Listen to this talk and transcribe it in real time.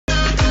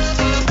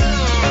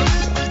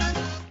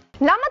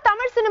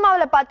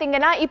சினிமாவுல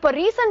பாத்தீங்கன்னா இப்போ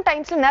ரீசன்ட்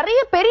டைம்ஸ்ல நிறைய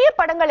பெரிய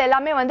படங்கள்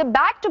எல்லாமே வந்து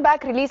பேக் டு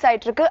பேக் ரிலீஸ்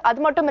ஆயிட்டு இருக்கு. அது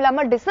மட்டும்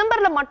இல்லாம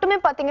டிசம்பர்ல மட்டுமே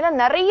பாத்தீங்கன்னா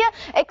நிறைய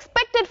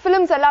எக்ஸ்பெக்டட்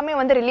ஃபிலிம்ஸ் எல்லாமே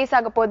வந்து ரிலீஸ்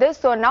ஆக போகுது.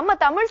 சோ நம்ம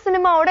தமிழ்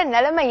சினிமாவோட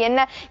நிலைமை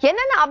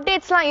என்னென்ன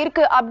அப்டேட்ஸ் எல்லாம்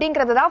இருக்கு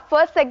அப்படிங்கறத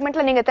ஃபர்ஸ்ட்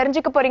செக்மெண்ட்ல நீங்க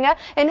தெரிஞ்சுக்க போறீங்க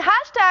இன்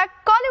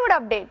 #Kollywood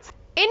updates.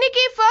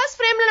 இன்னைக்கு ஃபர்ஸ்ட்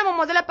ஃப்ரேம்ல நம்ம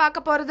முதல்ல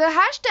பார்க்க போறது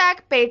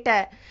 #பேட்ட.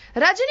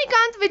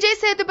 ரஜினிகாந்த், விஜய்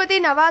சேதுபதி,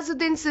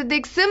 நவாசுதீன்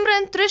சித்திக்,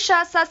 சிம்ரன், த்ரிஷா,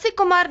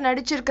 சசிகுமார்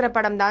நடிச்சிருக்கிற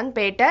படம் தான்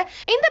பேட்ட.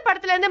 இந்த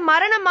படத்துல இருந்து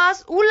மரண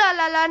மாஸ்,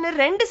 ஊலாலாலான்னு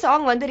 2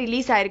 சாங் வந்து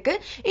ரிலீஸ் ஆயிருக்கு.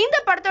 இந்த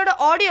படத்தோட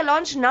ஆடியோ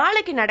லான்ச்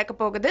நாளைக்கு நடக்க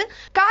போகுது.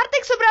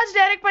 கார்த்திக் சுப்ராஜ்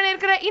டைரக்ட்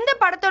பண்ணிருக்கிற இந்த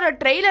படத்தோட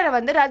ட்ரெய்லரை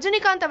வந்து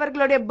ரஜினிகாந்த்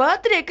அவர்களுடைய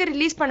பர்த்டேக்கு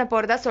ரிலீஸ் பண்ண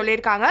போறதா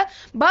சொல்லியிருக்காங்க.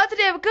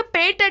 பர்த்டேவுக்கு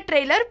பேட்ட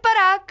ட்ரெய்லர்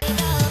பராக்.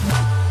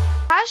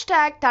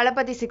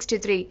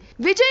 #தளபதி63.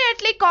 விஜய்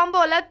அட்லி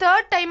காம்போல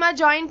 3rd டைமா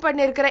ஜாயின்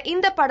பண்ணிருக்கிற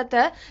இந்த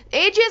படத்தை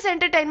ஏஜிஎஸ்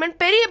என்டர்டைன்மெண்ட்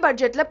பெரிய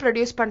பட்ஜெட்ல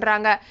ப்ரொடியூஸ்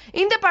பண்றாங்க.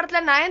 இந்த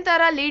படத்துல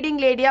நயன்தாரா லீடிங்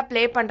லேடியா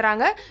பிளே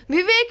பண்றாங்க.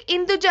 விவேக்,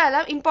 இந்துஜா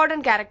எல்லாம்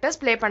இம்பார்ட்டன்ட் கேரக்டர்ஸ்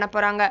பிளே பண்ண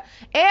போறாங்க.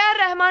 ஏஆர்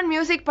ரஹ்மான்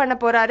மியூசிக் பண்ண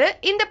போறாரு.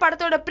 இந்த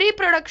படத்தோட ப்ரீ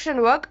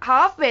ப்ரொடக்ஷன் ஒர்க்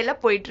ஹாஃப் வேல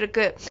போயிட்டு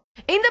இருக்கு.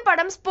 இந்த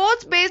படம்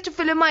ஸ்போர்ட்ஸ் பேஸ்ட்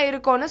பிலிமா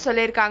இருக்கும்னு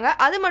சொல்லியிருக்காங்க.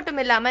 அது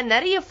மட்டும் இல்லாம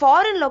நிறைய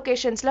ஃபாரின்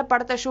லொகேஷன்ஸ்ல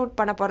படத்தை ஷூட்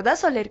பண்ண போறதா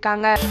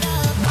சொல்லியிருக்காங்க.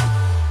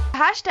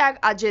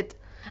 #அஜித்.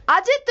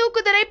 அஜித்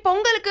தூக்குதரை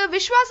பொங்கலுக்கு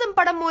விஸ்வாசம்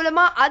படம்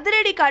மூலமா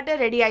அதிரடி காட்ட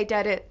ரெடி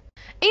ஆயிட்டாரு.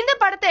 இந்த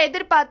படத்தை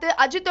எதிர்பார்த்து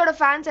அஜித்தோட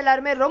ஃபேன்ஸ்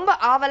எல்லாருமே ரொம்ப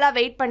ஆவலா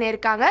வெயிட்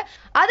பண்ணிருக்காங்க.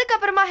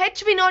 அதுக்கப்புறமா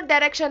வினோத்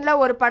டைரக்ஷன்ல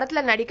ஒரு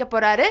படத்துல நடிக்க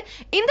போறாரு.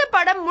 இந்த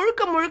படம்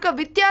முழுக்க முழுக்க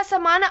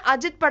வித்தியாசமான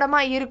அஜித் படமா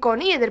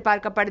இருக்கும்னு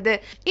எதிர்பார்க்கப்படுது.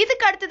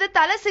 இதுக்கு அடுத்தது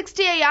தல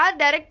 60 யார்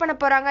டைரக்ட் பண்ண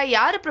போறாங்க,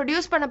 யாரு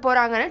ப்ரொடியூஸ் பண்ண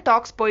போறாங்கன்னு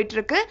டாக்ஸ் போயிட்டு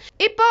இருக்கு.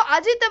 இப்போ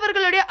அஜித்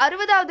அவர்களுடைய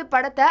 60வது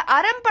படத்தை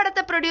அறம்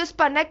படத்தை ப்ரொடியூஸ்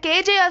பண்ண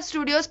கேஜேஆர்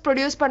ஸ்டுடியோஸ்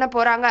ப்ரொடியூஸ் பண்ண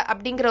போறாங்க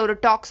அப்படிங்கிற ஒரு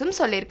டாக்ஸும்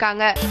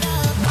சொல்லியிருக்காங்க.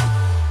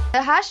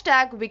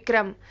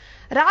 #Vikram.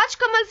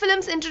 Rajkamal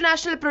films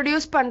international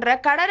produce பண்ற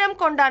கடரம்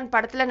கொண்டான்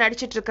படத்துல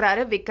நடிச்சிட்டு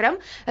இருக்காரு விக்ரம்.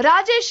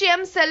 ராஜேஷ்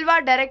எம் செல்வா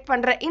டைரக்ட்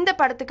பண்ற இந்த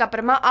படத்துக்கு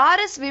அப்புறமா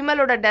RS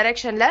விமலோட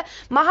டைரக்ஷன்ல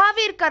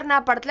மகாவீர் கர்ணா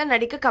படத்துல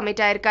நடிக்க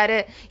கமிட் ஆயிருக்காரு.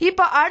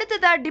 இப்போ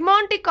அடுத்ததா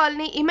டிமாண்டி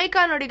காலனி,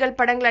 இமைக்கா நொடிகள்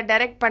படங்களை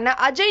டைரக்ட் பண்ண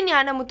அஜய்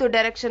ஞானமுத்து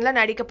டைரக்ஷன்ல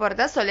நடிக்க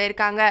போறதா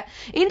சொல்லியிருக்காங்க.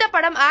 இந்த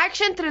படம்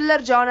ஆக்ஷன்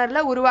த்ரில்லர்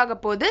ஜானர்ல உருவாக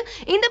போகுது.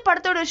 இந்த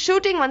படத்தோட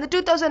ஷூட்டிங் வந்து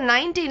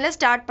 2019ல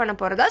ஸ்டார்ட் பண்ண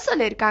போறதா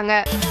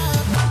சொல்லியிருக்காங்க.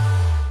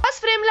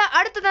 ஃப்ரேம்ல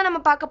அடுத்ததான் நம்ம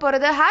பார்க்க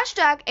போறது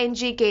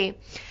 #NGK.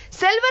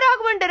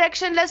 செல்வராகவன்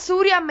டைரக்ஷன்ல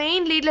சூர்யா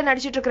மெயின் லீட்ல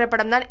நடிச்சிட்டு இருக்கிற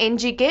படம் தான்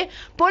NGK.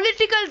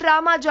 பொலிட்டிக்கல்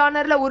டிராமா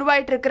ஜானர்ல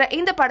உருவாயிட்டு இருக்கிற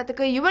இந்த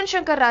படத்துக்கு யுவன்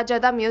சங்கர் ராஜா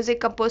தான்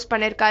மியூசிக் கம்போஸ்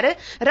பண்ணிருக்காரு.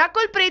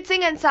 ரகுல் பிரீத்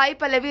சிங் அண்ட் சாய்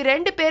பல்லவி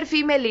 2 பேர்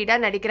ஃபீமேல் லீடா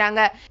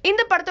நடிக்கிறாங்க.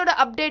 இந்த படத்தோட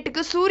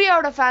அப்டேட்டுக்கு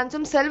சூர்யாவோட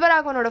ஃபேன்ஸும்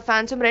செல்வராகவனோட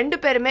ஃபேன்ஸும்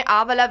 2 பேருமே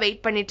ஆவலா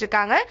வெயிட் பண்ணிட்டு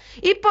இருக்காங்க.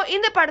 இப்போ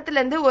இந்த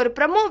படத்துல இருந்து ஒரு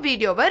ப்ரோமோ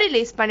வீடியோவை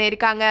ரிலீஸ்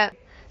பண்ணிருக்காங்க.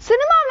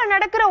 சினிமாவுல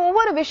நடக்கிற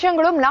ஒவ்வொரு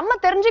விஷயங்களும் நம்ம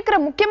தெரிஞ்சுக்கிற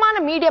முக்கியமான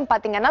மீடியம்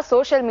பாத்தீங்கன்னா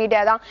சோஷியல்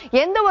மீடியா தான்.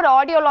 எந்த ஒரு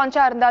ஆடியோ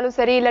லான்ச்சா இருந்தாலும்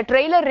சரி, இல்ல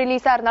ட்ரெய்லர்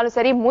ரிலீஸா இருந்தாலும்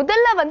சரி,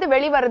 முதல்ல வந்து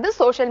வெளிவரது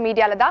சோஷியல்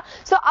மீடியால தான்.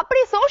 சோ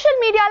அப்படி சோஷியல்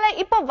மீடியால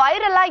இப்ப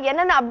வைரலா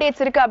என்னென்ன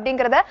அப்டேட்ஸ் இருக்கு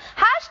அப்படிங்கறத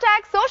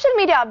 #சோஷியல்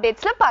மீடியா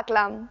அப்டேட்ஸ்ல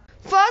பார்க்கலாம்.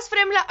 ஃபர்ஸ்ட்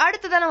ஃப்ரேம்ல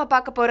அடுத்ததான் நம்ம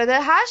பார்க்க போறது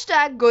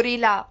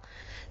 #கொரில்லா.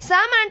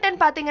 சாம் ஆண்டன்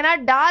பாத்தீங்கன்னா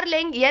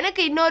டார்லிங்,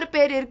 எனக்கு இன்னொரு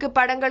பேர் இருக்கு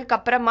படங்களுக்கு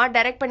அப்புறமா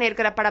டைரக்ட்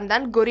பண்ணிருக்கிற படம்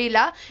தான்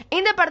கொரில்லா.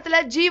 இந்த படத்துல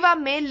ஜீவா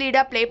மேல்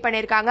லீடா பிளே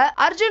பண்ணிருக்காங்க.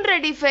 அர்ஜுன்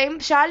ரெட்டி ஃபேம்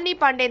ஷாலினி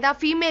பாண்டே தான்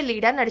ஃபீமேல்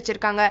லீடா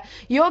நடிச்சிருக்காங்க.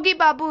 யோகி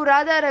பாபு,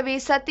 ராதா ரவி,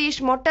 சதீஷ்,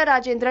 மொட்ட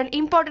ராஜேந்திரன்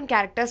இம்பார்ட்டன்ட்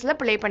கேரக்டர்ஸ்ல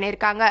பிளே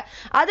பண்ணிருக்காங்க.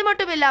 அது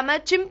மட்டும் இல்லாம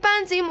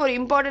சிம்பான்சியும் ஒரு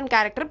இம்பார்ட்டன்ட்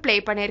கேரக்டர் பிளே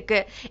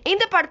பண்ணிருக்கு.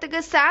 இந்த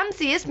படத்துக்கு சாம்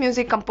CS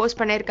மியூசிக் கம்போஸ்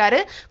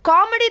பண்ணிருக்காரு.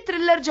 காமெடி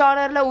த்ரில்லர்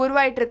ஜானர்ல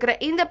உருவாயிட்டு இருக்கிற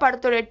இந்த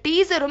படத்தோட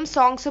டீசரும்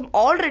சாங்ஸும்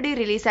ஆல்ரெடி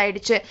ரிலீஸ்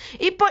ஆயிடுச்சு.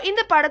 இப்போ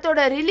இந்த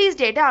படத்தோட ரிலீஸ்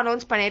டேட்டை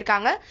அனௌன்ஸ்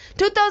பண்ணிருக்காங்க.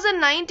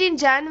 2019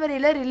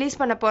 ஜனவரியில ரிலீஸ்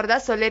பண்ண போறதா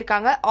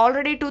சொல்லிருக்காங்க.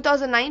 ஆல்ரெடி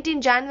 2019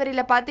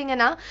 ஜனவரியில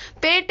பாத்தீங்கன்னா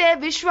பேட்டை,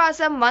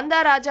 விஸ்வாசம்,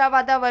 வந்தா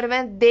ராஜாவாதா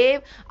வருவேன்,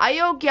 தேவ்,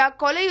 அயோக்யா,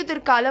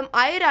 கொலையுதிர் காலம்,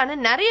 ஐரான்னு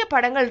நிறைய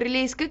படங்கள்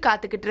ரிலீஸ்க்கு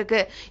காத்துக்கிட்டு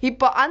இருக்கு.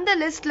 இப்போ அந்த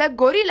லிஸ்ட்ல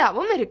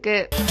கொரில்லாவும் இருக்கு.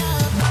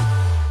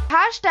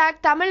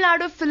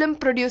 #Tamil Nadu film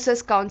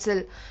producers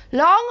council.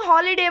 Long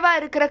ஹாலிடேவா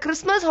இருக்கிற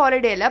கிறிஸ்மஸ்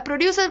ஹாலிடேல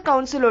ப்ரொடியூசர்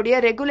கவுன்சிலோட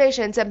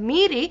ரெகுலேஷன்ஸை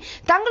மீறி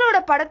தங்களோட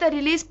படத்தை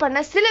ரிலீஸ்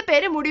பண்ண சில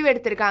பேர் முடிவு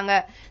எடுத்திருக்காங்க.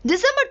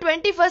 டிசம்பர்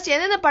 21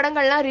 எந்தெந்த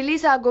படங்கள்லாம்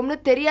ரிலீஸ் ஆகும்னு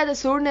தெரியாத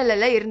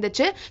சூழ்நிலையில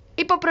இருந்துச்சு.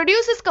 இப்போ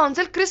ப்ரொடியூசர்ஸ்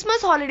கவுன்சில்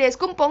கிறிஸ்மஸ்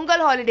ஹாலிடேஸ்க்கும்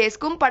பொங்கல்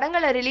ஹாலிடேஸ்க்கும்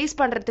படங்களை ரிலீஸ்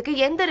பண்றதுக்கு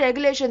எந்த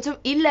ரெகுலேஷன்ஸும்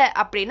இல்ல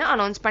அப்படின்னு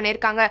அனௌன்ஸ்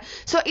பண்ணிருக்காங்க.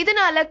 சோ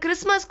இதனால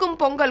கிறிஸ்மஸ்க்கும்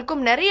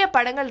பொங்கலுக்கும் நிறைய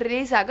படங்கள்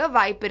ரிலீஸ் ஆக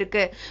வாய்ப்பு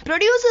இருக்கு.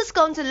 ப்ரொடியூசர்ஸ்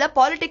கவுன்சில்ல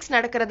பாலிடிக்ஸ்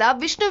நடக்கிறதா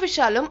விஷ்ணு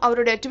விஷாலும்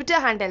அவருடைய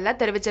ட்விட்டர் ஹேண்டல்ல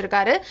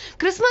தெரிவிச்சிருக்காரு.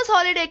 கிறிஸ்மஸ்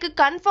ஹாலிடேக்கு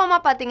கன்ஃபார்மா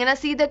பாத்தீங்கன்னா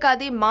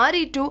சீதகாதி,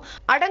 மாரி 2,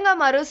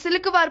 அடங்காமாறு,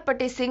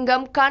 சிலுக்குவார்பட்டி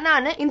சிங்கம்,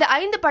 கனான்னு இந்த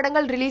 5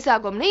 படங்கள் ரிலீஸ்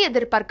ஆகும்னு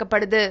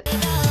எதிர்பார்க்கப்படுது.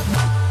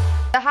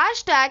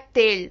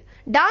 #தேள்.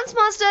 டான்ஸ்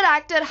மாஸ்டர்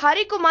ஆக்டர்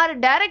ஹரிகுமார்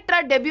டைரக்டரா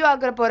டெபியூ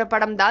ஆகிற போற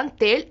படம் தான்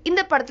தேல்.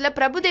 இந்த படத்துல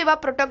பிரபுதேவா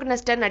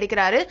புரோட்டகனிஸ்டா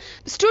நடிக்கிறாரு.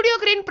 ஸ்டுடியோ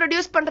கிரீன்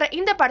ப்ரொடியூஸ் பண்ற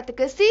இந்த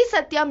படத்துக்கு சி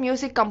சத்யா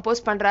மியூசிக்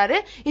கம்போஸ் பண்றாரு.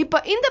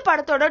 இப்ப இந்த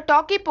படத்தோட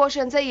டாக்கி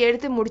போர்ஷன்ஸை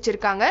எடுத்து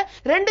முடிச்சிருக்காங்க.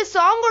 2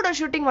 சாங்கோட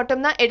ஷூட்டிங்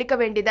மட்டும் தான் எடுக்க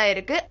வேண்டியதா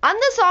இருக்கு.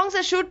 அந்த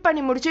சாங்ஸை ஷூட்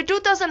பண்ணி முடிச்சு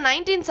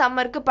 2019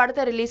 சம்மருக்கு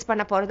படத்தை ரிலீஸ்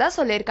பண்ண போறதா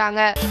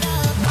சொல்லியிருக்காங்க.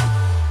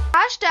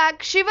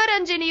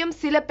 #சிவரஞ்சனியும்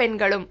சில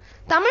பெண்களும்.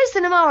 தமிழ்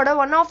சினிமாவோட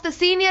one of the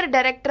senior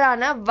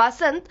டைரக்டரான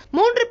Vasanth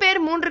 3 பேர்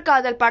 3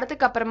 காதல்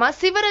படத்துக்கு அப்புறமா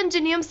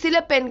சிவரஞ்சனியும் சில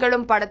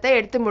பெண்களும் படத்தை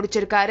எடுத்து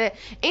முடிச்சிருக்காரு.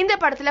 இந்த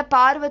படத்துல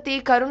Parvati,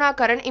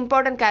 Karunakaran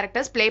important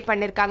characters play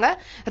பண்ணிருக்காங்க.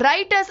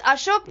 ரைட்டர்ஸ்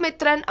அசோக்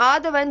மித்ரன்,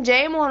 ஆதவன்,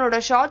 ஜெயமோகனோட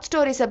ஷார்ட்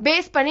ஸ்டோரிஸை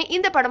பேஸ் பண்ணி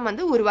இந்த படம்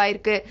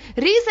உருவாயிருக்கு.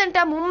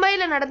 ரீசெண்டா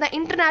மும்பைல நடந்த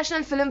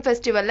இன்டர்நேஷனல் பிலிம்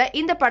ஃபெஸ்டிவல்ல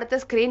இந்த படத்தை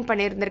ஸ்கிரீன்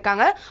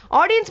பண்ணியிருந்திருக்காங்க.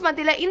 ஆடியன்ஸ்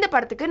மத்தியில இந்த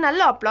படத்துக்கு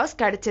நல்ல அப்ளாஸ்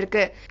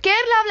கிடைச்சிருக்கு.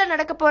 கேரளாவில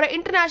நடக்க போற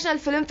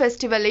இன்டர்நேஷனல் பிலிம்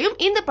ஃபெஸ்டிவல்லையும்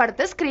இந்த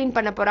படத்தை ஸ்கிரீன்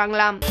பண்ண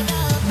போறாங்களாம்.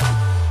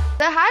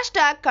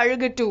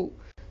 #கழுகு2.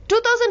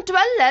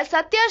 2012ல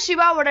சத்யா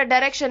சிவாவோட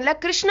டைரக்ஷன்ல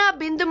கிருஷ்ணா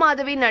பிந்து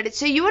மாதவி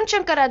நடிச்சு யுவன்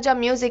சங்கர் ராஜா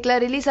மியூசிக்ல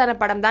ரிலீஸ் ஆன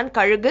படம் தான்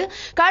கழுகு.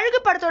 கழுகு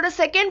படத்தோட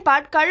செகண்ட்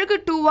பார்ட் கழுகு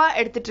 2வா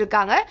எடுத்துட்டு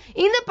இருக்காங்க.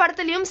 இந்த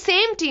படத்துலயும்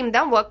சேம் டீம்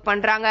தான் ஒர்க்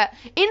பண்றாங்க.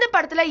 இந்த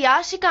படத்துல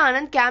யாஷிகா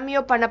ஆனந்த்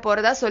கேமியோ பண்ண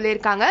போறதா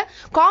சொல்லியிருக்காங்க.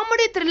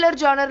 காமெடி த்ரில்லர்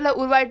ஜானர்ல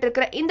உருவாயிட்டு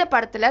இருக்கிற இந்த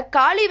படத்துல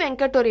காளி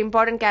வெங்கட் ஒரு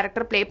இம்பார்ட்டன்ட்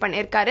கேரக்டர் பிளே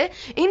பண்ணிருக்காரு.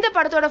 இந்த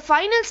படத்தோட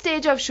ஃபைனல்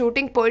ஸ்டேஜ் ஆஃப்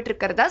ஷூட்டிங் போயிட்டு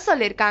இருக்கிறதா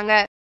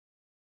சொல்லியிருக்காங்க.